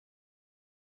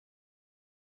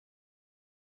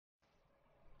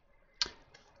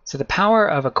So the power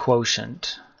of a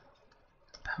quotient,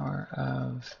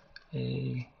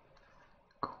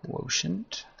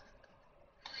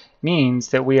 means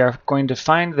that we are going to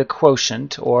find the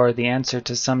quotient, or the answer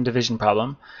to some division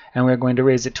problem, and we're going to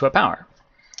raise it to a power.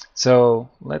 So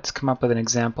let's come up with an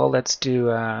example. Let's do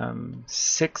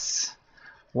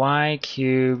 6y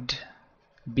cubed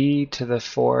b to the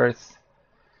 4th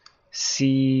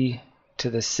c to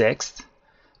the 6th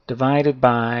divided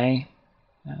by,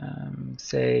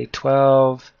 say,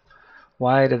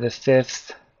 12y to the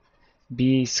 5th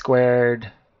b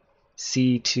squared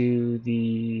c to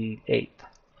the 8th.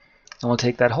 And we'll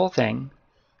take that whole thing and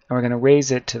we're going to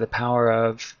raise it to the power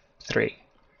of 3.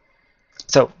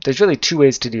 So there's really two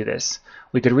ways to do this.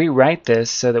 We could rewrite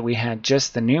this so that we had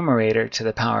just the numerator to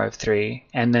the power of 3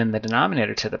 and then the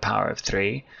denominator to the power of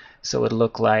 3. So it would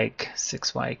look like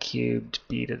 6y cubed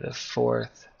b to the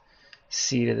 4th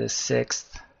c to the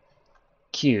 6th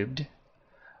cubed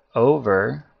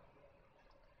over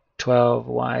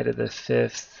 12y to the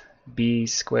 5th b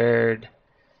squared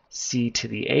c to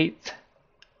the 8th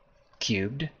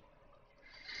cubed.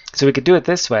 So we could do it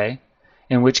this way,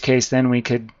 in which case then we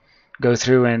could go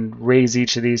through and raise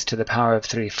each of these to the power of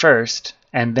 3 first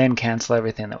and then cancel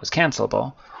everything that was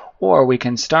cancelable. Or we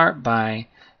can start by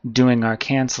doing our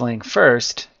canceling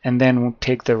first and then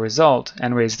take the result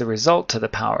and raise the result to the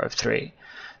power of 3.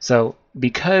 So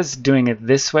because doing it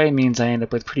this way means I end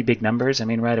up with pretty big numbers, I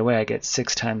mean right away I get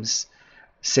 6 times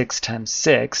 6 times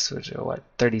 6, which are what,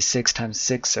 36 times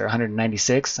 6 or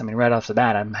 196. I mean right off the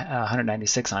bat I'm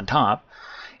 196 on top.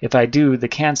 If I do the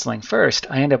canceling first,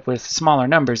 I end up with smaller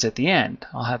numbers at the end.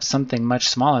 I'll have something much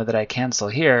smaller that I cancel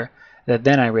here that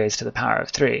then I raise to the power of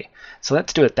 3. So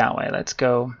let's do it that way. Let's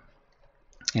go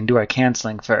and do our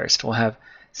canceling first. We'll have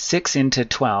 6 into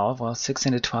 12. Well, 6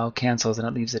 into 12 cancels and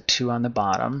it leaves a 2 on the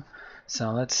bottom. So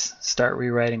let's start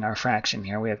rewriting our fraction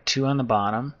here. We have 2 on the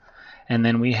bottom, and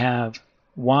then we have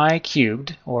y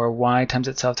cubed, or y times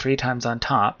itself 3 times on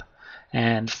top,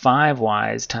 and 5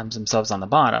 y's times themselves on the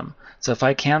bottom. So if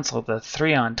I cancel the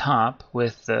 3 on top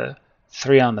with the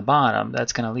 3 on the bottom,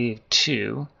 that's going to leave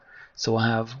 2. So we'll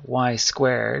have y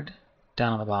squared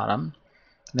down on the bottom.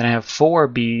 Then I have 4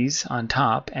 b's on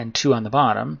top and 2 on the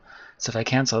bottom. So if I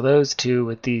cancel those two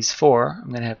with these 4, I'm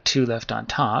going to have 2 left on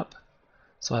top.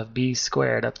 So I'll have b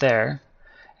squared up there.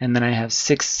 And then I have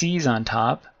 6 c's on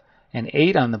top and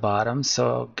 8 on the bottom. So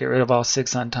I'll get rid of all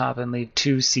 6 on top and leave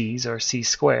 2 c's, or c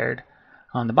squared,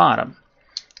 on the bottom.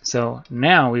 So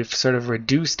now we've sort of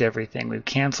reduced everything. We've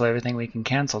canceled everything we can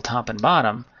cancel, top and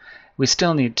bottom. We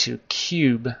still need to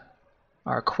cube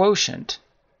our quotient,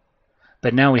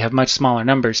 but now we have much smaller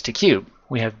numbers to cube.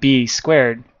 We have b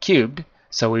squared cubed,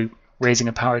 so we raising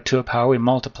a power to a power, we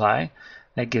multiply.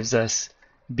 That gives us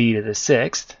b to the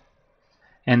 6th.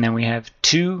 And then we have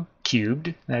 2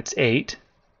 cubed, that's 8,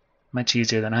 much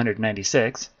easier than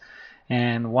 196.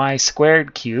 And y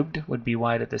squared cubed would be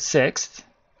y to the 6th.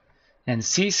 And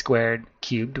c squared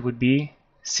cubed would be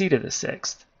c to the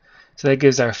 6th. So that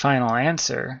gives our final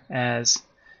answer as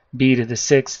b to the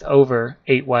 6th over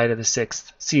 8y to the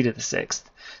 6th c to the 6th.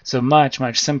 So much,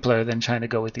 much simpler than trying to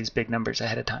go with these big numbers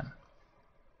ahead of time.